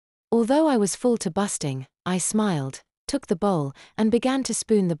Although I was full to busting, I smiled, took the bowl, and began to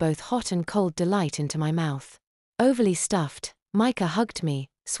spoon the both hot and cold delight into my mouth. Overly stuffed, Micah hugged me,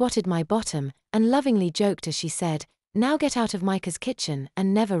 swatted my bottom, and lovingly joked as she said, "Now get out of Micah's kitchen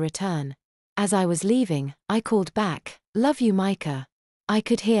and never return." As I was leaving, I called back, "Love you, Micah." I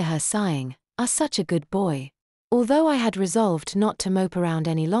could hear her sighing, "Ah, such a good boy." Although I had resolved not to mope around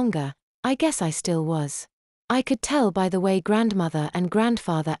any longer, I guess I still was. I could tell by the way grandmother and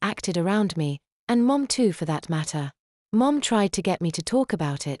grandfather acted around me, and Mom too for that matter. Mom tried to get me to talk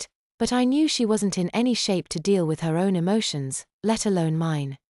about it, but I knew she wasn't in any shape to deal with her own emotions, let alone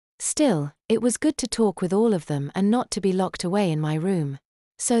mine. Still, it was good to talk with all of them and not to be locked away in my room.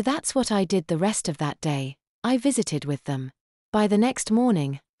 So that's what I did the rest of that day. I visited with them. By the next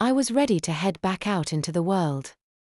morning, I was ready to head back out into the world.